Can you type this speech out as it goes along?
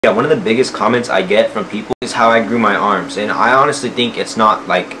Yeah, one of the biggest comments I get from people is how I grew my arms, and I honestly think it's not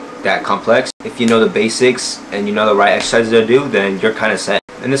like that complex. If you know the basics and you know the right exercises to do, then you're kind of set.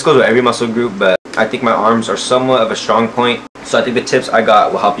 And this goes with every muscle group, but I think my arms are somewhat of a strong point, so I think the tips I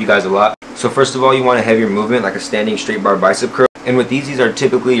got will help you guys a lot. So first of all, you want a heavier movement like a standing straight bar bicep curl. And with these are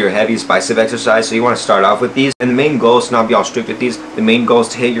typically your heaviest bicep exercise, so you want to start off with these. And the main goal is to not be all strict with these. The main goal is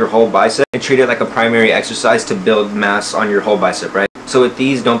to hit your whole bicep and treat it like a primary exercise to build mass on your whole bicep, right? So with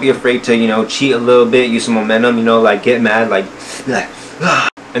these, don't be afraid to, you know, cheat a little bit, use some momentum, you know, like get mad, like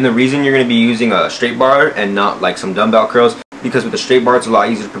and the reason you're going to be using a straight bar and not like some dumbbell curls, because with the straight bar it's a lot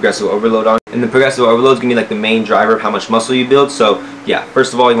easier to progressive overload on, and the progressive overload is going to be like the main driver of how much muscle you build. So yeah,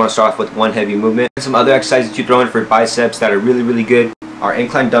 first of all, you want to start off with one heavy movement. And some other exercises you throw in for biceps that are really good are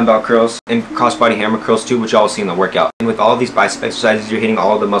incline dumbbell curls and crossbody hammer curls too, which you all see in the workout. And with all of these bicep exercises, you're hitting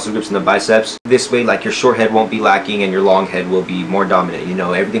all of the muscle groups in the biceps. This way, like, your short head won't be lacking and your long head will be more dominant. You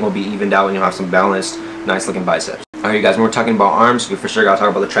know, everything will be evened out and you'll have some balanced, nice looking biceps. Alright, you guys, when we're talking about arms, we for sure gotta talk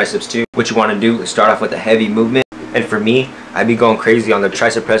about the triceps too. What you want to do is start off with a heavy movement. And for me, I'd be going crazy on the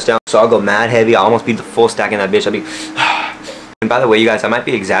tricep press down. So I'll go mad heavy. I'll almost be the full stack in that bitch. I'll be and by the way, you guys, I might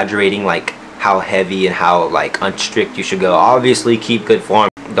be exaggerating like how heavy and how like unstrict you should go. Obviously keep good form.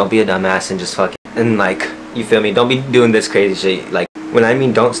 Don't be a dumbass and just fucking, and like, you feel me, don't be doing this crazy shit. Like, when I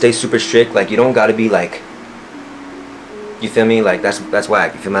mean don't stay super strict, like, you don't gotta be like, you feel me, like, that's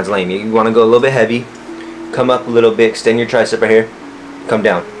whack. You feel me? That's lame. You want to go a little bit heavy, come up a little bit, extend your tricep right here, come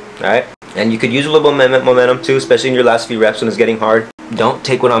down. Alright, and you could use a little momentum too, especially in your last few reps when it's getting hard. Don't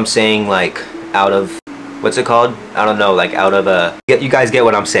take what I'm saying like out of, what's it called, I don't know, like out of you guys get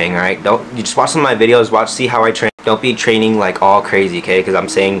what I'm saying. Alright, you just watch some of my videos, see how I train. Don't be training like all crazy, okay? Because I'm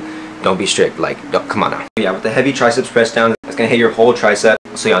saying don't be strict, like, come on now. Yeah, with the heavy triceps press down, it's gonna hit your whole tricep.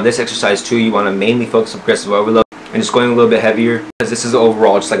 So yeah, on this exercise too, you want to mainly focus on progressive overload and just going a little bit heavier, because this is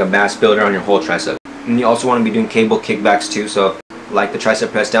overall just like a mass builder on your whole tricep. And you also want to be doing cable kickbacks too, so like the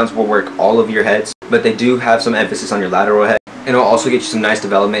tricep press downs will work all of your heads, but they do have some emphasis on your lateral head. And it'll also get you some nice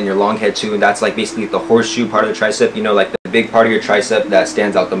development in your long head too, and that's like basically the horseshoe part of the tricep, you know, like the big part of your tricep that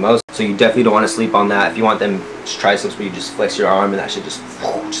stands out the most. So you definitely don't want to sleep on that. If you want them triceps where you just flex your arm and that shit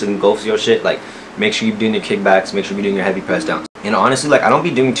just engulfs your shit, like, make sure you're doing your kickbacks, make sure you're doing your heavy press downs. And honestly, like, I don't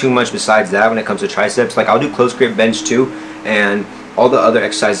be doing too much besides that when it comes to triceps. Like, I'll do close grip bench too, and all the other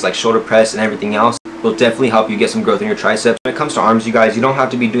exercises like shoulder press and everything else will definitely help you get some growth in your triceps. When it comes to arms, you guys, you don't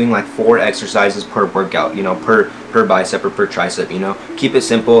have to be doing like 4 exercises per workout, you know, per bicep or per tricep, you know. Keep it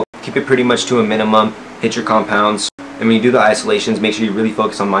simple, keep it pretty much to a minimum, hit your compounds, and when you do the isolations, make sure you really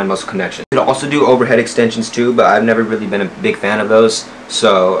focus on mind-muscle connection. You can also do overhead extensions too, but I've never really been a big fan of those,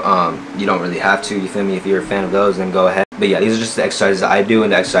 so you don't really have to, you feel me? If you're a fan of those, then go ahead. But yeah, these are just the exercises I do,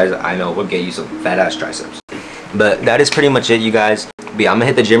 and the exercises I know will get you some fat-ass triceps. But that is pretty much it, you guys. But yeah, I'm gonna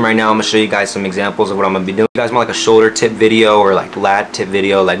hit the gym right now. I'm gonna show you guys some examples of what I'm gonna be doing. If you guys want like a shoulder tip video or like lat tip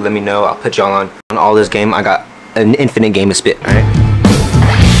video, like, let me know. I'll put y'all on all this game. I got an infinite game to spit, alright?